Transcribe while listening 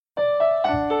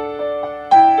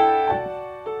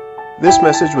This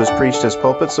message was preached as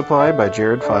Pulpit Supply by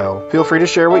Jared File. Feel free to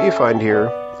share what you find here,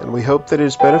 and we hope that it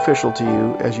is beneficial to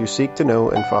you as you seek to know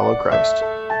and follow Christ.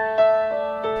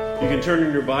 You can turn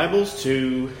in your Bibles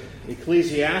to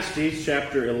Ecclesiastes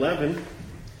chapter 11.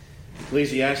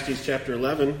 Ecclesiastes chapter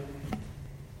 11.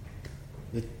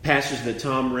 The passage that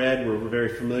Tom read, we're very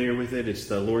familiar with it. It's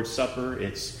the Lord's Supper.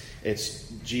 It's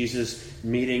Jesus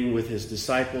meeting with his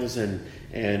disciples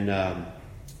and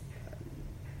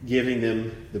giving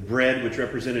them the bread which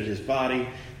represented his body,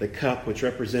 the cup which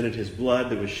represented his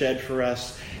blood that was shed for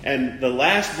us. And the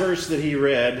last verse that he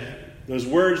read, those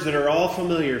words that are all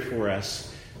familiar for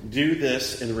us, do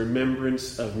this in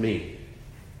remembrance of me.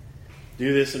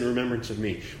 Do this in remembrance of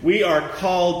me. We are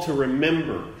called to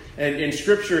remember. And in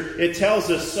Scripture, it tells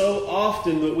us so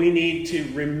often that we need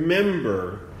to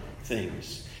remember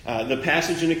things. The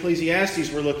passage in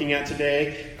Ecclesiastes we're looking at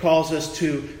today calls us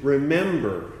to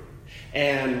remember.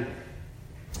 And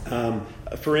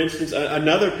for instance,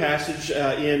 another passage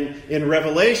in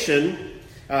Revelation,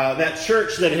 that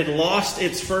church that had lost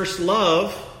its first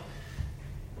love,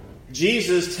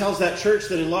 Jesus tells that church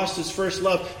that had lost its first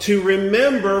love to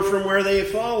remember from where they had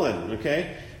fallen.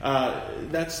 Okay,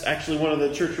 that's actually one of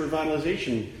the church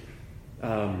revitalization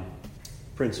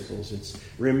principles. It's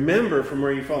remember from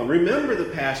where you've fallen. Remember the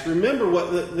past. Remember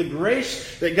what the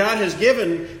grace that God has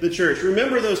given the church.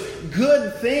 Remember those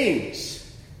good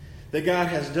things that God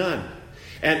has done.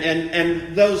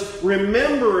 And those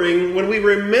remembering, when we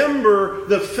remember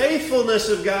the faithfulness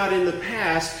of God in the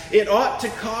past, it ought to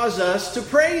cause us to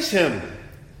praise Him.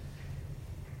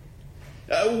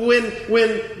 When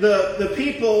the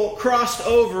people crossed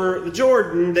over the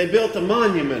Jordan, they built a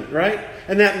monument, right?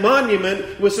 And that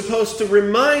monument was supposed to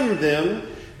remind them,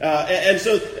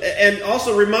 and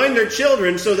also remind their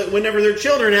children, so that whenever their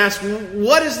children ask,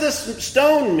 "What does this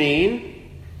stone mean?"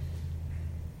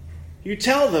 you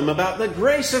tell them about the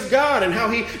grace of God and how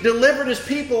He delivered His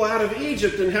people out of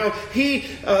Egypt and how He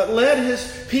led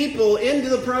His people into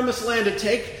the promised land to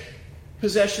take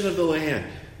possession of the land.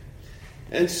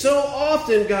 And so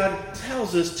often God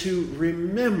tells us to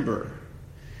remember.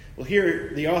 Well,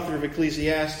 here the author of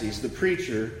Ecclesiastes, the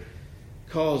preacher,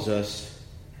 calls us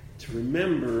to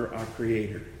remember our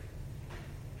Creator.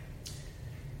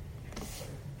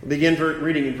 We'll begin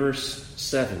reading in verse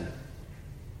 7.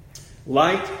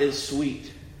 Light is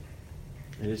sweet,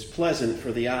 and it's pleasant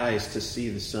for the eyes to see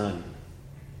the sun.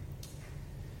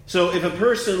 So if a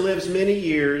person lives many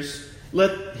years,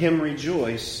 let him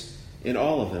rejoice in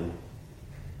all of them.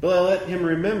 But let him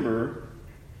remember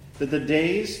that the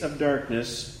days of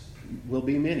darkness will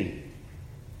be many.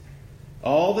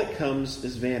 All that comes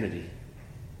is vanity.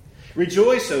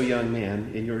 Rejoice, O young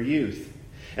man, in your youth,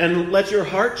 and let your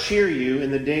heart cheer you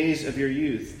in the days of your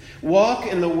youth. Walk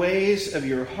in the ways of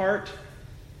your heart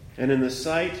and in the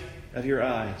sight of your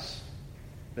eyes.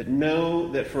 But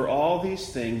know that for all these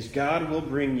things God will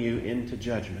bring you into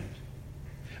judgment.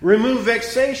 Remove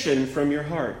vexation from your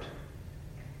heart,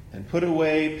 and put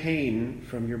away pain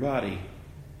from your body,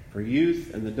 for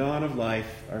youth and the dawn of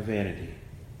life are vanity.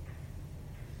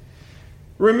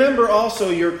 Remember also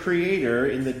your Creator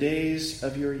in the days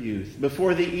of your youth,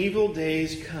 before the evil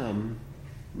days come,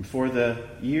 before the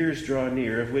years draw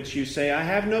near, of which you say, "I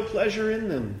have no pleasure in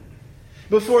them."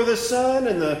 Before the sun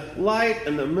and the light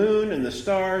and the moon and the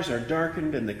stars are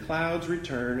darkened and the clouds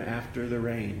return after the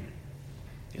rain.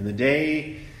 In the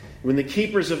day when the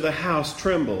keepers of the house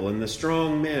tremble and the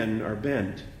strong men are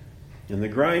bent, and the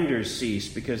grinders cease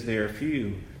because they are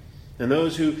few, and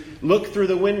those who look through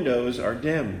the windows are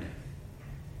dimmed,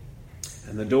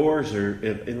 and the doors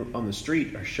on the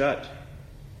street are shut.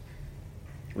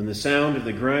 When the sound of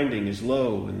the grinding is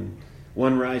low, and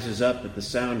one rises up at the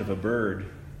sound of a bird,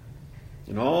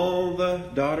 and all the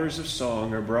daughters of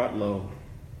song are brought low.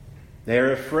 They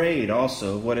are afraid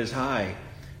also of what is high,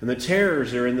 and the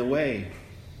terrors are in the way.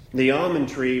 The almond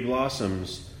tree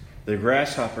blossoms, the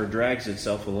grasshopper drags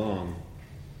itself along,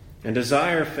 and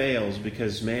desire fails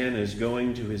because man is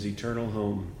going to his eternal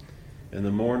home, and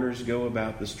the mourners go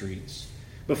about the streets.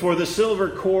 Before the silver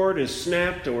cord is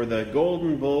snapped, or the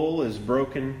golden bowl is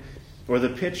broken, or the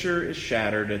pitcher is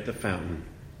shattered at the fountain,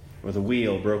 or the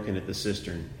wheel broken at the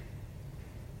cistern.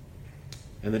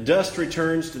 And the dust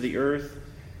returns to the earth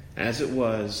as it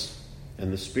was,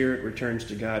 and the spirit returns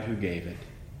to God who gave it.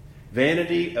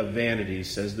 Vanity of vanities,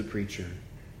 says the preacher.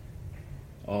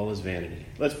 All is vanity.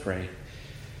 Let's pray.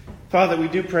 Father, we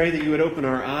do pray that you would open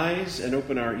our eyes and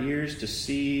open our ears to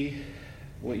see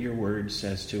what your word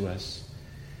says to us.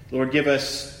 Lord, give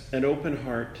us an open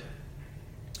heart,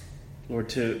 Lord,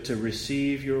 to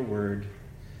receive your word,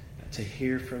 to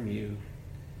hear from you.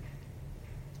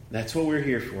 That's what we're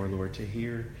here for, Lord, to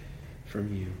hear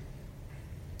from you.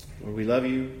 Lord, we love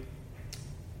you.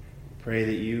 Pray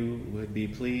that you would be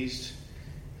pleased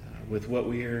with what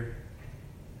we're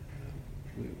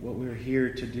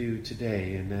here to do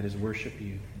today, and that is worship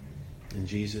you. In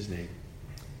Jesus' name,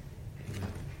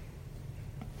 amen.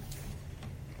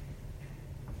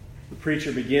 The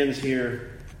preacher begins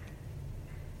here,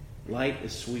 light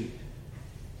is sweet,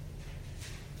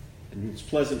 and it's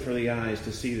pleasant for the eyes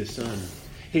to see the sun.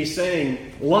 He's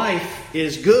saying life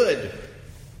is good.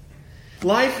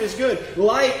 Life is good.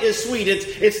 Light is sweet.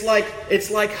 It's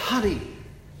like honey.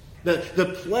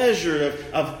 The pleasure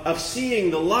of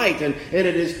seeing the light, and it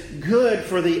is good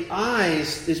for the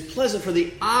eyes, is pleasant for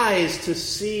the eyes to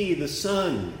see the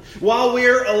sun. While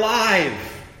we're alive,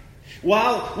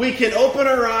 while we can open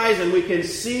our eyes and we can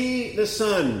see the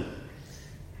sun.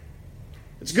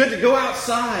 It's good to go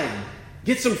outside,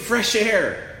 get some fresh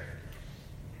air.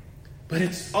 But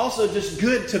it's also just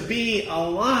good to be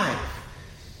alive.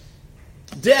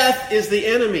 Death is the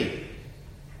enemy.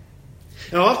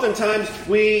 Now, oftentimes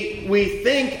we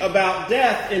think about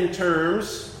death in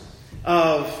terms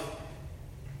of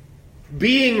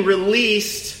being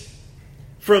released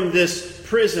from this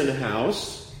prison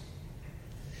house.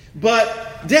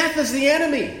 But death is the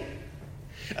enemy.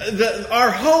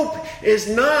 Our hope is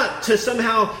not to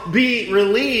somehow be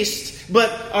released, but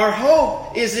our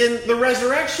hope is in the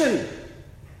resurrection.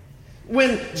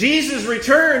 When Jesus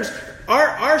returns,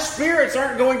 our spirits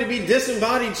aren't going to be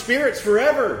disembodied spirits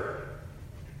forever.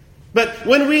 But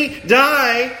when we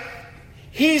die,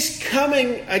 He's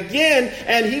coming again,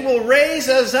 and He will raise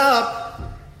us up.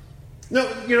 No,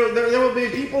 there will be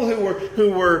people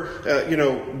who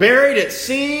were buried at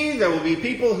sea. There will be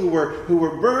people who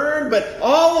were burned. But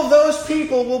all of those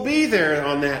people will be there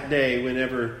on that day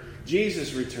whenever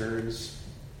Jesus returns.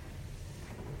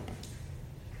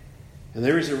 And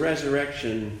there is a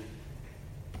resurrection.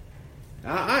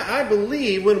 I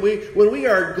believe when we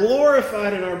are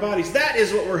glorified in our bodies, that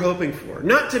is what we're hoping for.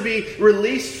 Not to be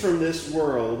released from this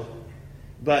world,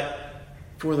 but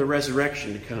for the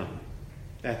resurrection to come.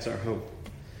 That's our hope.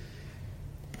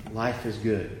 Life is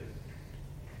good.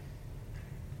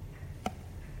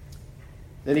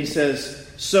 Then he says,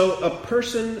 so a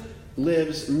person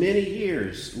lives many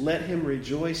years, let him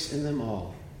rejoice in them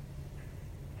all.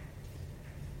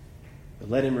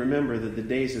 But let him remember that the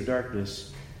days of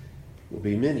darkness will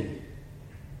be many.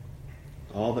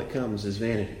 All that comes is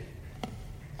vanity.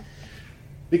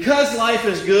 Because life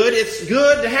is good, it's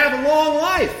good to have a long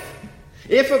life.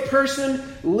 If a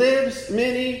person lives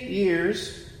many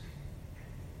years,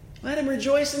 let him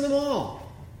rejoice in them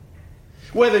all.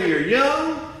 Whether you're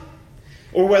young,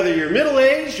 or whether you're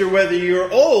middle-aged, or whether you're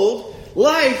old,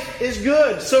 life is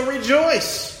good. So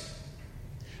rejoice.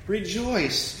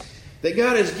 Rejoice that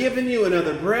God has given you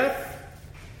another breath,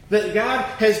 that God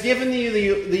has given you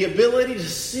the ability to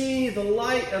see the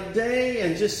light of day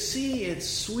and just see its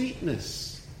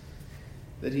sweetness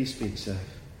that He speaks of.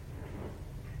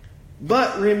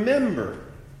 But remember,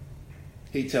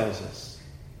 He tells us,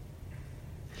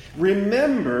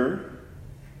 remember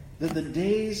that the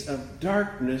days of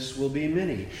darkness will be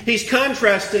many. He's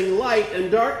contrasting light and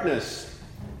darkness.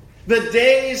 The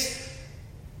days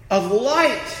of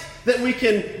light, that we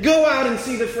can go out and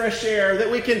see the fresh air,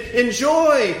 that we can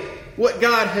enjoy what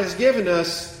God has given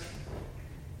us.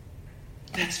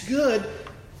 That's good,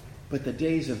 but the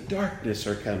days of darkness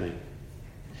are coming.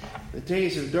 The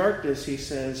days of darkness, he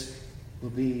says, will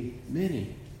be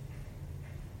many.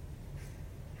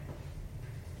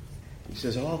 He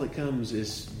says all that comes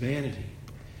is vanity.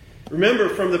 Remember,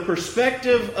 from the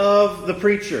perspective of the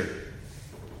preacher,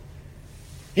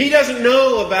 he doesn't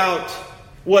know about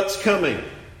what's coming.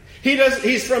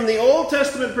 He's from the Old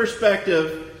Testament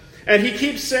perspective, and he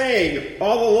keeps saying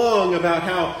all along about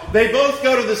how they both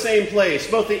go to the same place,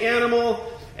 both the animal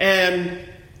and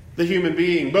the human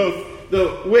being, both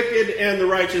the wicked and the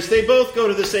righteous. They both go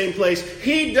to the same place.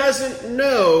 He doesn't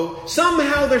know.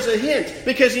 Somehow there's a hint,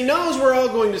 because he knows we're all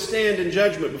going to stand in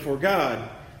judgment before God.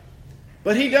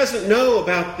 But he doesn't know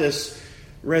about this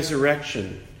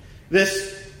resurrection.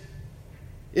 This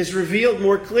is revealed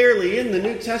more clearly in the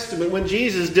New Testament when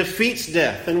Jesus defeats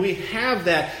death. And we have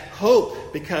that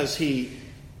hope because he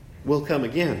will come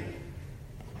again.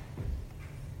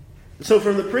 So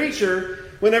from the preacher,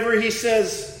 whenever he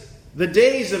says the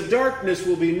days of darkness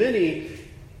will be many,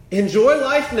 enjoy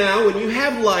life now when you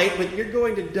have light, but you're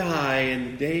going to die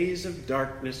and the days of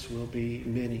darkness will be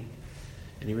many.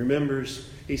 And he remembers,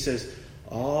 he says,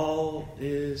 all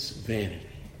is vanity.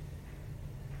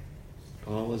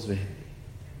 All is vanity.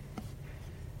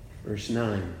 Verse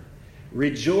 9,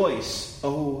 rejoice,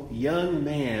 O young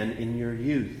man, in your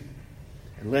youth,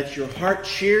 and let your heart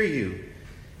cheer you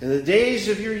in the days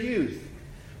of your youth.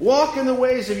 Walk in the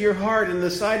ways of your heart in the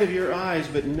sight of your eyes,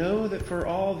 but know that for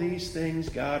all these things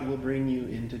God will bring you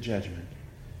into judgment.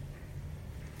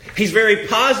 He's very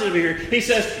positive here. He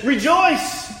says,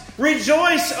 rejoice!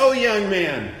 Rejoice, O young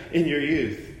man, in your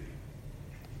youth.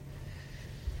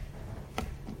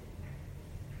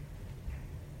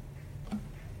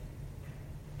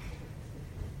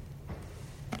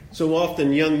 So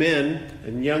often young men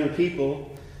and young people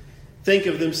think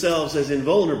of themselves as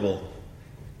invulnerable.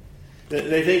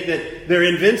 They think that they're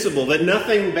invincible, that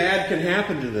nothing bad can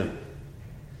happen to them.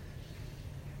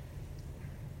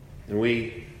 And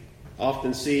we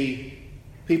often see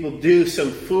people do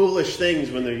some foolish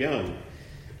things when they're young.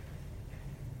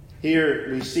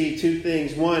 Here we see two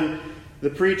things. One, the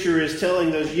preacher is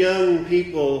telling those young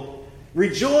people,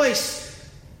 rejoice.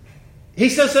 He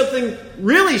says something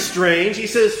really strange. He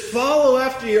says, follow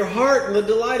after your heart and the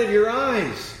delight of your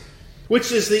eyes,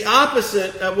 which is the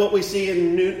opposite of what we see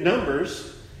in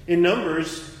Numbers. In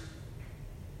Numbers,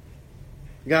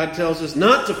 God tells us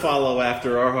not to follow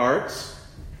after our hearts.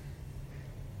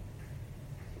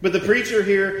 But the preacher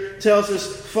here tells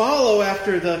us, follow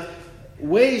after the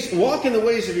ways, walk in the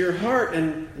ways of your heart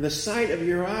and the sight of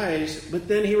your eyes. But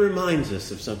then he reminds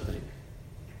us of something.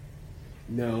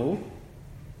 No.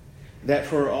 That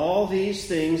for all these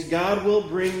things, God will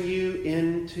bring you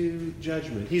into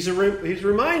judgment. He's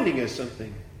reminding us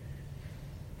something.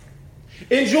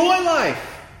 Enjoy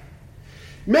life.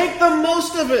 Make the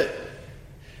most of it.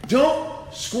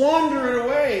 Don't squander it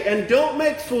away. And don't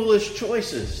make foolish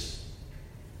choices.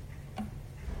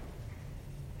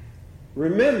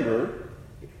 Remember,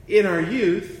 in our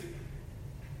youth,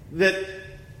 that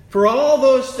for all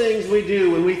those things we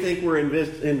do when we think we're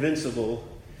invincible,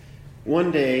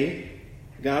 one day,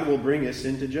 God will bring us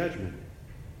into judgment.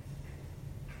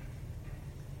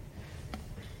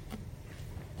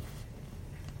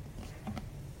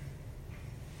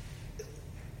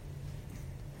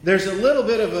 There's a little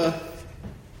bit of a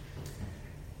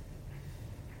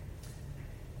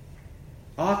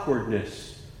awkwardness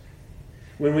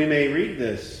when we may read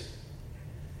this.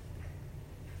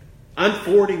 I'm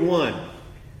 41,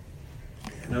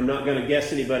 and I'm not going to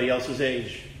guess anybody else's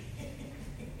age.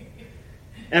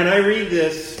 And I read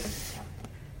this,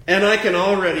 and I can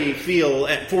already feel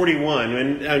at 41,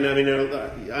 and I mean,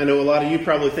 I know a lot of you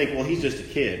probably think, well, he's just a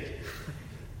kid.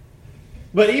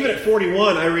 But even at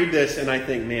 41, I read this, and I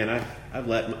think, man, I've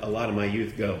let a lot of my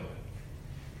youth go.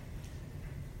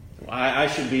 I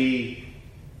should be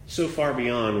so far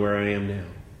beyond where I am now.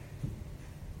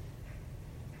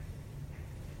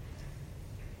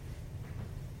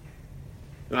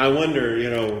 I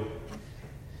wonder,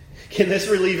 can this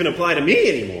really even apply to me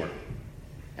anymore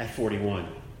at 41?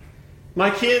 My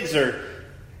kids are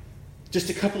just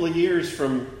a couple of years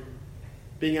from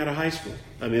being out of high school.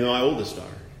 I mean, my oldest daughter.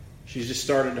 She's just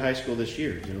started high school this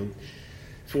year.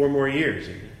 4 more years.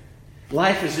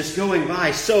 Life is just going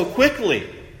by so quickly.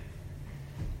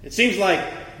 It seems like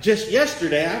just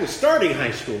yesterday I was starting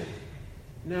high school.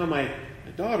 Now my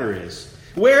daughter is.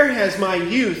 Where has my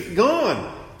youth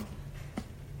gone?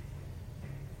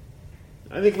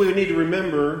 I think we need to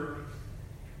remember,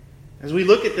 as we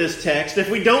look at this text, if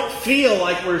we don't feel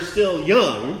like we're still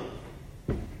young,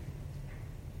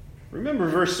 remember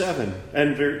verse 7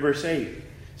 and verse 8.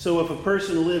 So if a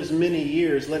person lives many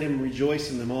years, let him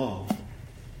rejoice in them all.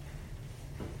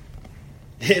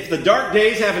 If the dark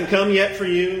days haven't come yet for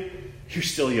you, you're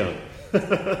still young.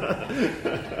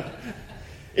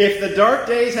 If the dark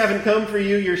days haven't come for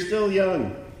you, you're still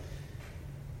young.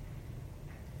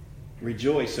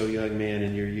 Rejoice, O young man,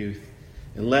 in your youth,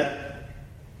 and let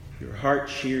your heart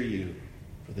cheer you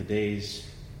for the days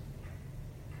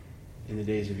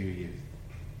of your youth.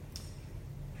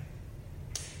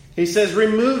 He says,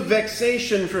 remove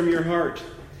vexation from your heart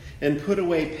and put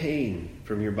away pain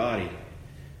from your body,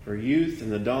 for youth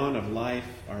and the dawn of life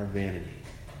are vanity.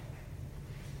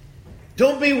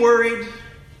 Don't be worried.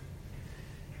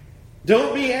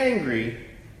 Don't be angry.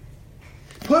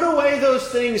 Put away those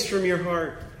things from your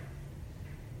heart.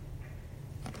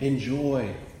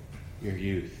 Enjoy your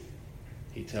youth,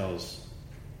 he tells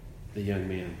the young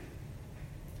man.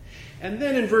 And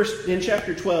then in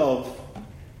chapter 12,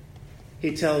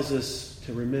 he tells us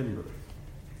to remember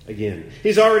again.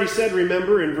 He's already said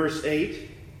remember in verse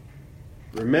 8.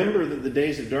 Remember that the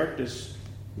days of darkness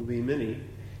will be many.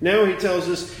 Now he tells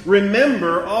us,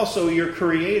 remember also your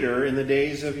Creator in the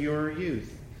days of your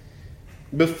youth.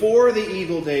 Before the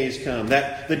evil days come,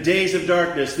 that the days of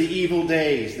darkness, the evil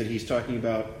days that he's talking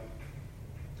about.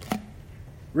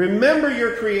 Remember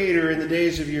your Creator in the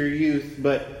days of your youth,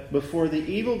 but before the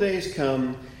evil days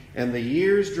come and the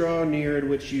years draw near in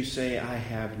which you say, I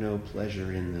have no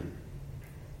pleasure in them.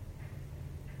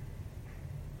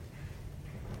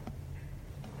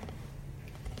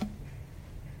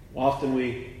 Often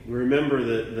we remember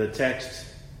the text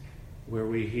where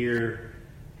we hear,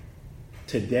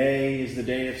 today is the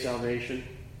day of salvation.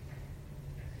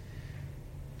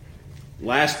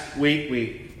 Last week,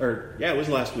 we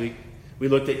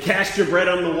looked at cast your bread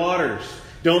on the waters.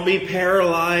 Don't be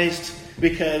paralyzed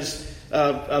because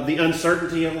of the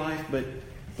uncertainty of life,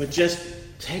 but just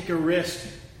take a risk.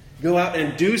 Go out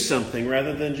and do something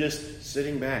rather than just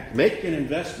sitting back. Make an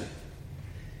investment.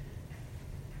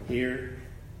 Here,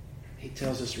 he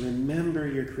tells us, remember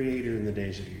your Creator in the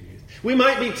days of your youth. We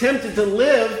might be tempted to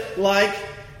live like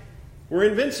we're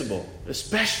invincible,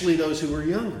 especially those who are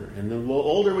younger. And the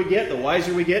older we get, the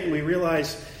wiser we get, and we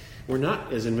realize we're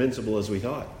not as invincible as we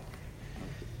thought.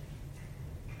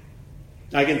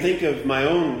 I can think of my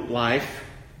own life,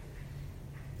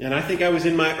 and I think I was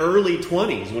in my early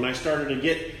 20s when I started to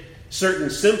get certain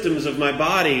symptoms of my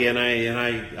body, and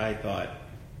I thought,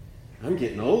 I'm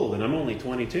getting old, and I'm only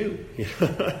 22.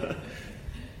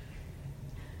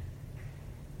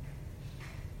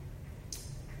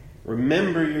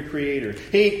 Remember your Creator.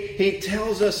 He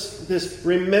tells us this,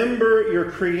 remember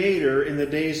your Creator in the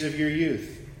days of your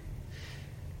youth.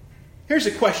 Here's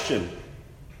a question.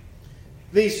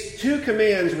 These two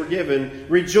commands were given,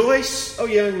 rejoice, O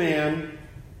young man,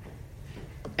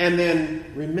 and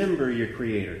then remember your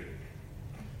Creator.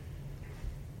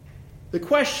 The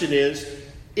question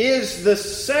is the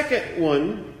second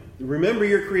one, remember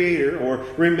your Creator, or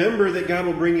remember that God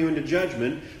will bring you into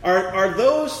judgment, are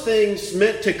those things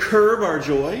meant to curb our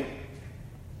joy?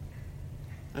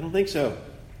 I don't think so.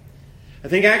 I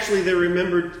think actually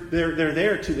they're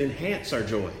there to enhance our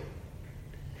joy.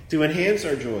 To enhance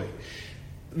our joy.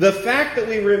 The fact that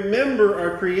we remember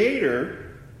our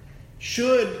Creator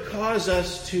should cause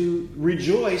us to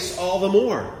rejoice all the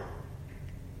more.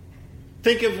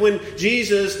 Think of when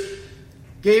Jesus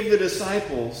gave the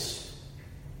disciples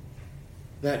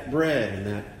that bread and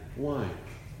that wine.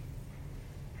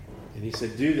 And he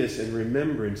said, do this in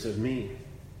remembrance of me.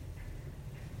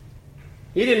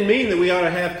 He didn't mean that we ought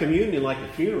to have communion like a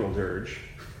funeral dirge.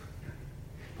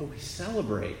 But we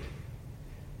celebrate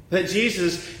that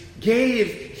Jesus gave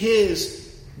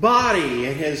his body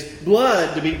and his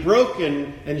blood to be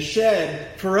broken and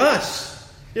shed for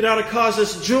us. It ought to cause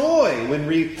us joy when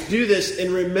we do this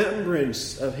in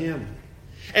remembrance of him.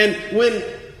 And when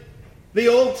the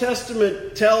Old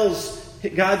Testament tells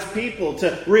God's people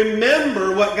to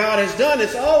remember what God has done,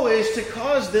 it's always to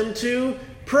cause them to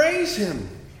praise him.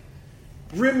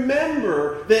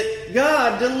 Remember that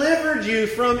God delivered you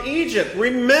from Egypt.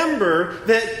 Remember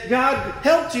that God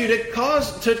helped you to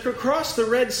cross the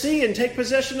Red Sea and take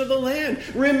possession of the land.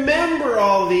 Remember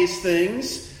all these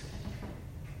things.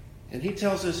 And he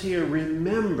tells us here,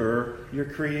 remember your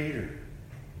Creator.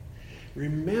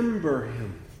 Remember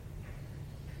him.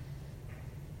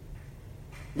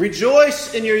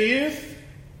 Rejoice in your youth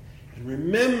and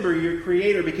remember your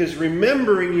Creator, because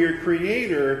remembering your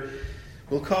Creator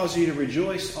will cause you to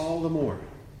rejoice all the more.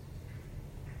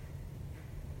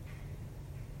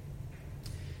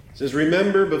 It says,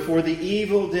 remember before the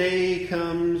evil day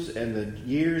comes and the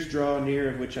years draw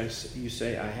near of which you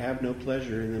say, I have no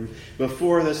pleasure in them.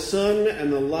 Before the sun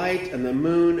and the light and the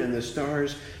moon and the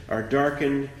stars are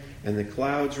darkened and the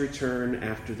clouds return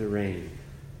after the rain.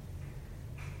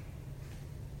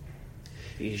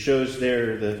 He shows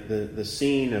there the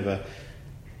scene of a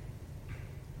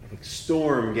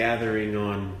storm gathering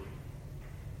on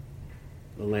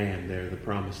the land there, the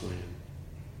promised land.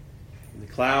 And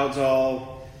the clouds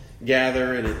all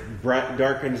gather and it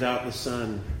darkens out the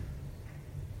sun.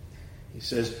 He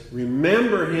says,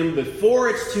 remember him before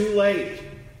it's too late.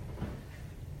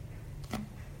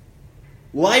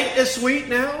 Light is sweet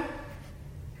now,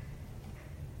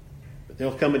 but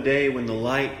there'll come a day when the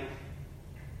light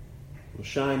will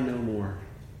shine no more.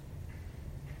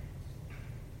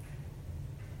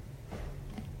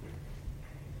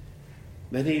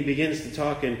 Then he begins to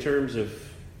talk in terms of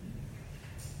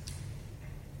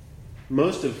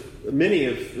many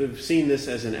have seen this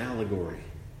as an allegory.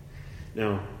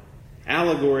 Now,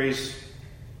 allegories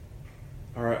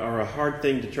are a hard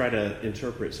thing to try to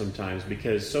interpret sometimes,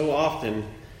 because so often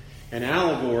an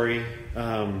allegory,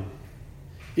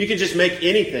 you can just make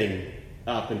anything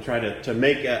up and try to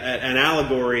make an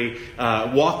allegory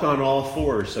walk on all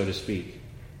fours, so to speak.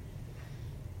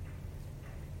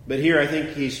 But here I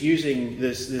think he's using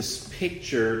this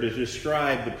picture to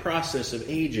describe the process of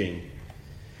aging.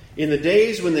 In the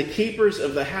days when the keepers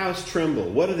of the house tremble.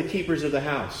 What are the keepers of the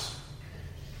house?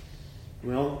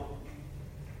 Well,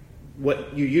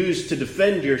 what you use to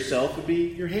defend yourself would be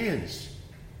your hands.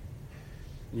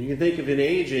 You can think of in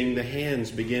aging, the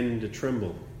hands begin to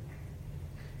tremble.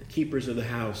 The keepers of the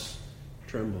house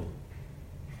tremble.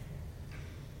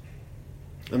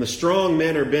 And the strong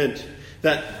men are bent.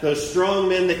 That those strong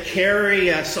men that carry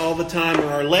us all the time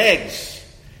are our legs.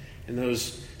 And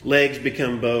those legs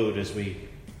become bowed as we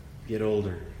get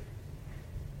older.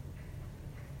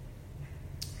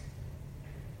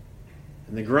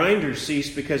 And the grinders cease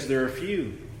because there are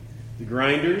few. The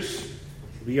grinders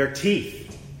will be our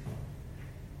teeth.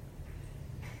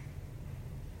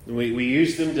 We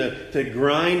use them to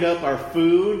grind up our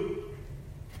food.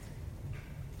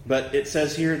 But it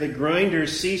says here the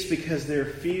grinders cease because they're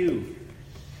few.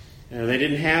 They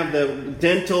didn't have the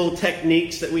dental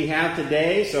techniques that we have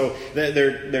today, so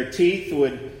their teeth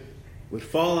would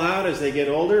fall out as they get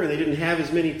older, and they didn't have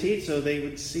as many teeth, so they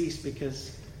would cease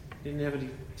because they didn't have any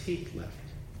teeth left.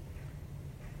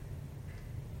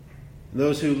 And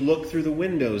those who look through the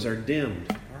windows are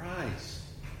dimmed, our eyes.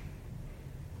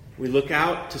 We look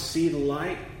out to see the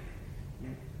light,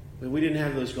 but we didn't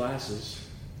have those glasses.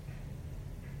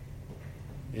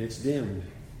 And it's dimmed.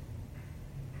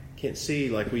 Can't see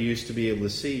like we used to be able to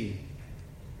see.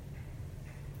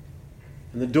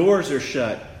 And the doors are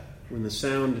shut when the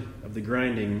sound of the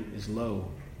grinding is low.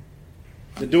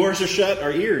 The doors are shut,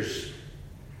 our ears.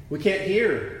 We can't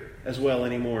hear as well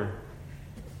anymore.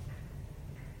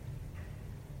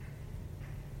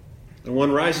 And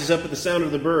one rises up at the sound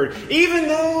of the bird. Even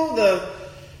though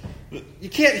you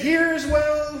can't hear as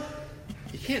well,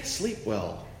 you can't sleep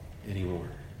well anymore.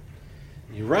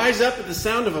 You rise up at the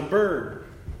sound of a bird.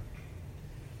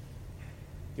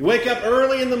 You wake up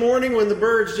early in the morning when the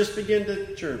birds just begin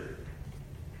to chirp.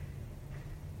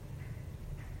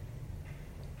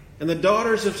 And the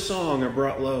daughters of song are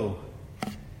brought low.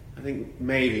 I think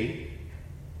maybe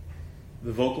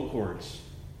the vocal cords.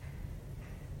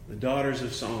 The daughters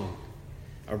of song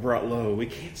are brought low. We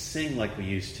can't sing like we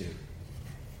used to.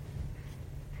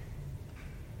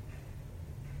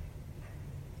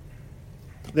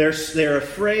 They're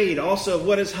afraid also of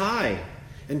what is high,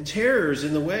 and terrors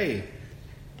in the way.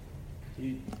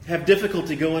 You have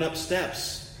difficulty going up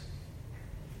steps.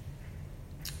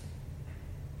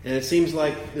 And it seems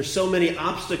like there's so many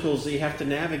obstacles that you have to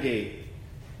navigate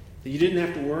that you didn't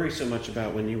have to worry so much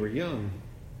about when you were young.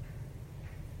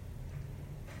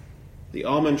 The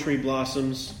almond tree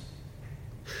blossoms.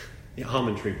 The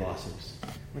almond tree blossoms.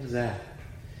 What is that?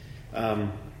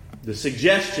 The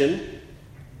suggestion,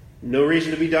 no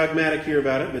reason to be dogmatic here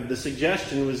about it, but the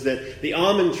suggestion was that the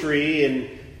almond tree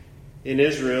in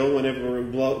Israel, whenever it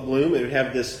would bloom, it would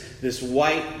have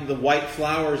the white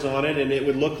flowers on it, and it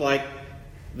would look like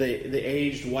the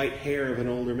aged white hair of an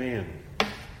older man.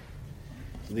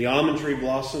 The almond tree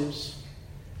blossoms.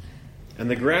 And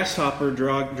the grasshopper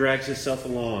drags itself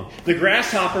along. The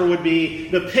grasshopper would be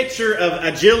the picture of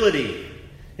agility.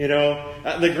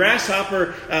 The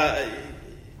grasshopper,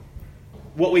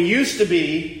 what we used to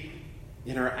be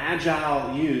in our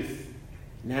agile youth,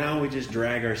 now we just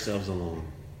drag ourselves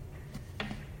along.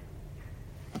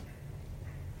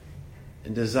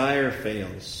 And desire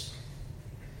fails.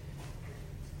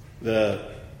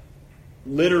 The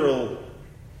literal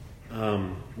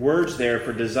words there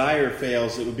for desire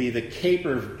fails, it would be the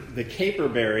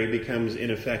caperberry becomes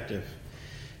ineffective.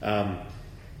 What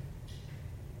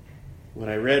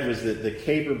I read was that the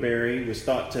caperberry was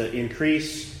thought to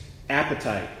increase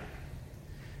appetite.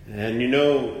 And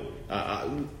a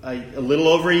little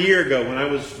over a year ago when I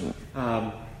was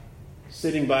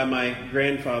sitting by my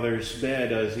grandfather's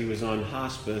bed as he was on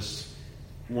hospice,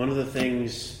 one of the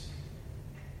things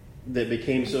that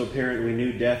became so apparent we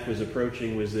knew death was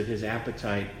approaching was that his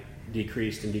appetite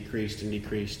decreased and decreased and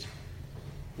decreased.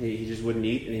 He just wouldn't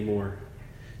eat anymore.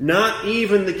 Not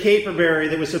even the caperberry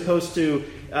that was supposed to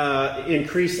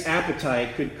increase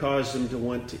appetite could cause him to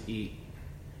want to eat.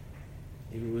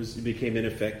 It became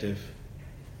ineffective.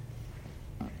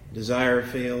 Desire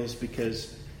fails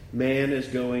because man is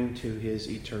going to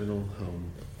his eternal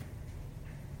home.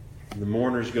 And the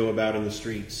mourners go about in the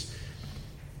streets.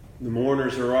 The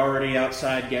mourners are already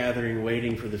outside gathering,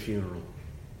 waiting for the funeral.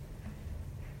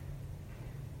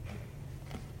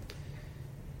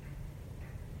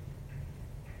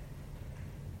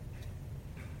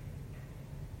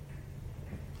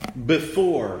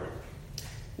 Before.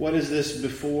 What is this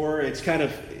before? It's kind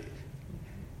of...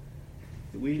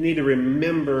 We need to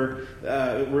remember,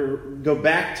 go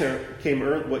back to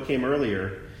what came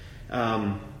earlier.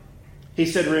 He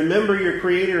said, remember your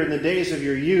Creator in the days of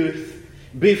your youth,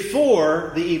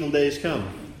 before the evil days come.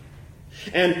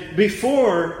 And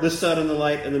before the sun and the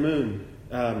light and the moon.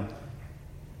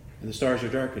 and the stars are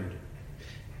darkened.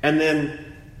 And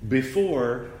then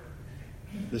before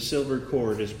the silver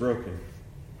cord is broken.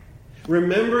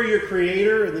 Remember your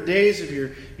Creator in the days of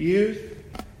your youth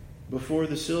before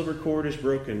the silver cord is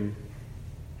broken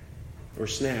or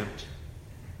snapped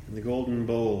and the golden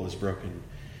bowl is broken.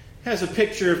 It has a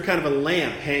picture of kind of a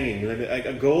lamp hanging, like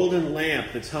a golden lamp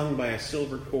that's hung by a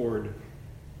silver cord.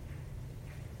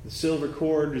 The silver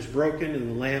cord is broken and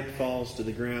the lamp falls to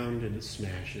the ground and it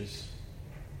smashes.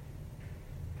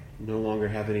 No longer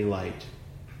have any light.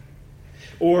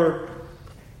 Or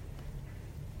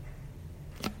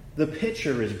the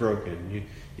pitcher is broken.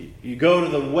 You go to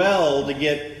the well to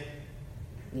get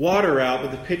water out,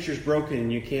 but the pitcher's broken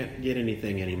and you can't get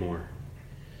anything anymore.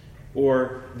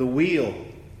 Or the wheel,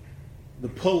 the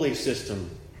pulley system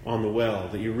on the well,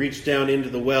 that you reach down into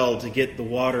the well to get the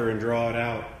water and draw it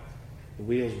out. The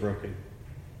wheel's broken.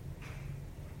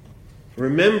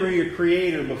 Remember your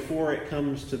Creator before it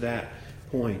comes to that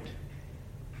point.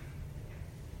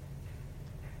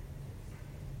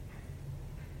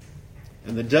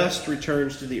 And the dust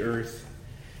returns to the earth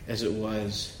as it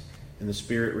was, and the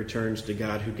spirit returns to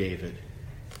God who gave it.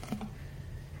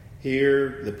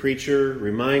 Here, the preacher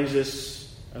reminds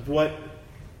us of what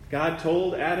God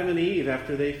told Adam and Eve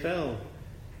after they fell.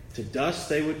 To dust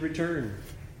they would return.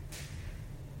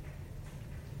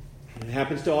 And it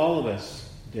happens to all of us.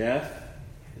 Death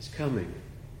is coming.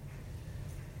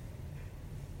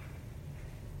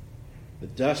 The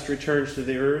dust returns to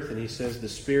the earth, and he says the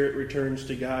spirit returns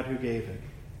to God who gave it.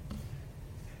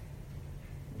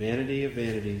 Vanity of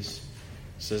vanities,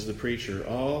 says the preacher.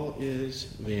 All is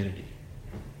vanity.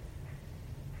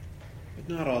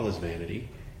 But not all is vanity.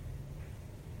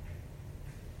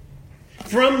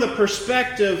 From the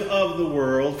perspective of the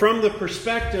world, from the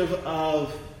perspective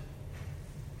of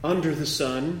under the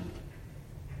sun,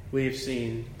 we have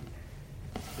seen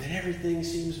that everything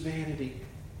seems vanity.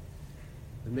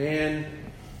 The man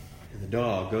and the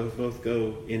dog both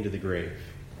go into the grave.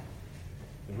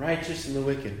 The righteous and the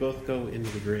wicked both go into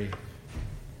the grave.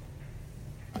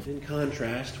 But in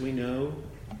contrast, we know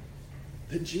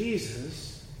that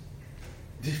Jesus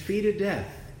defeated death.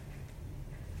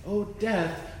 O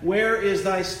death, where is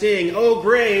thy sting? O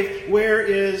grave, where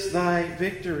is thy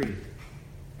victory?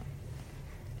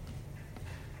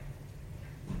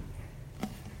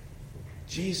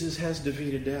 Jesus has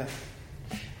defeated death.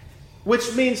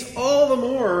 Which means all the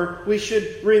more we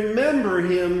should remember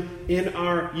him in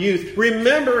our youth.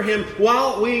 Remember him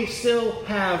while we still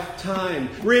have time.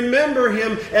 Remember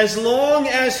him as long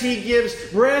as he gives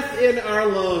breath in our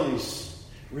lungs.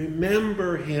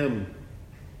 Remember him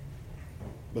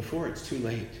before it's too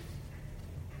late.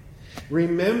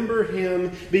 Remember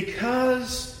him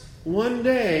because one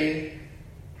day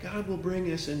God will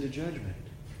bring us into judgment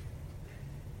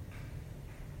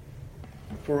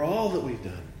for all that we've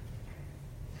done.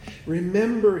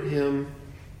 Remember him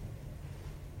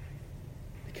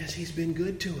because he's been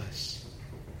good to us.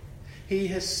 He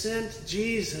has sent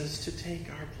Jesus to take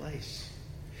our place.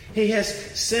 He has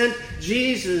sent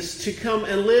Jesus to come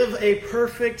and live a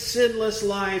perfect, sinless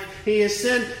life. He has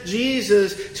sent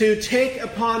Jesus to take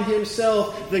upon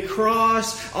himself the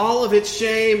cross, all of its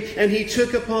shame, and he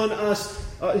took upon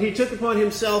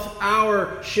himself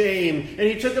our shame, and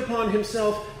he took upon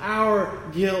himself our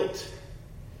guilt.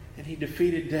 And he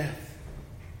defeated death.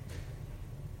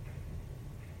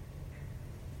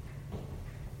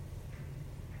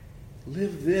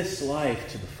 Live this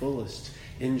life to the fullest.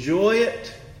 Enjoy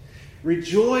it.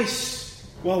 Rejoice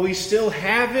while we still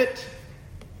have it.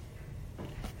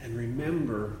 And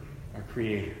remember our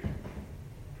Creator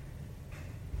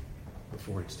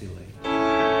before it's too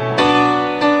late.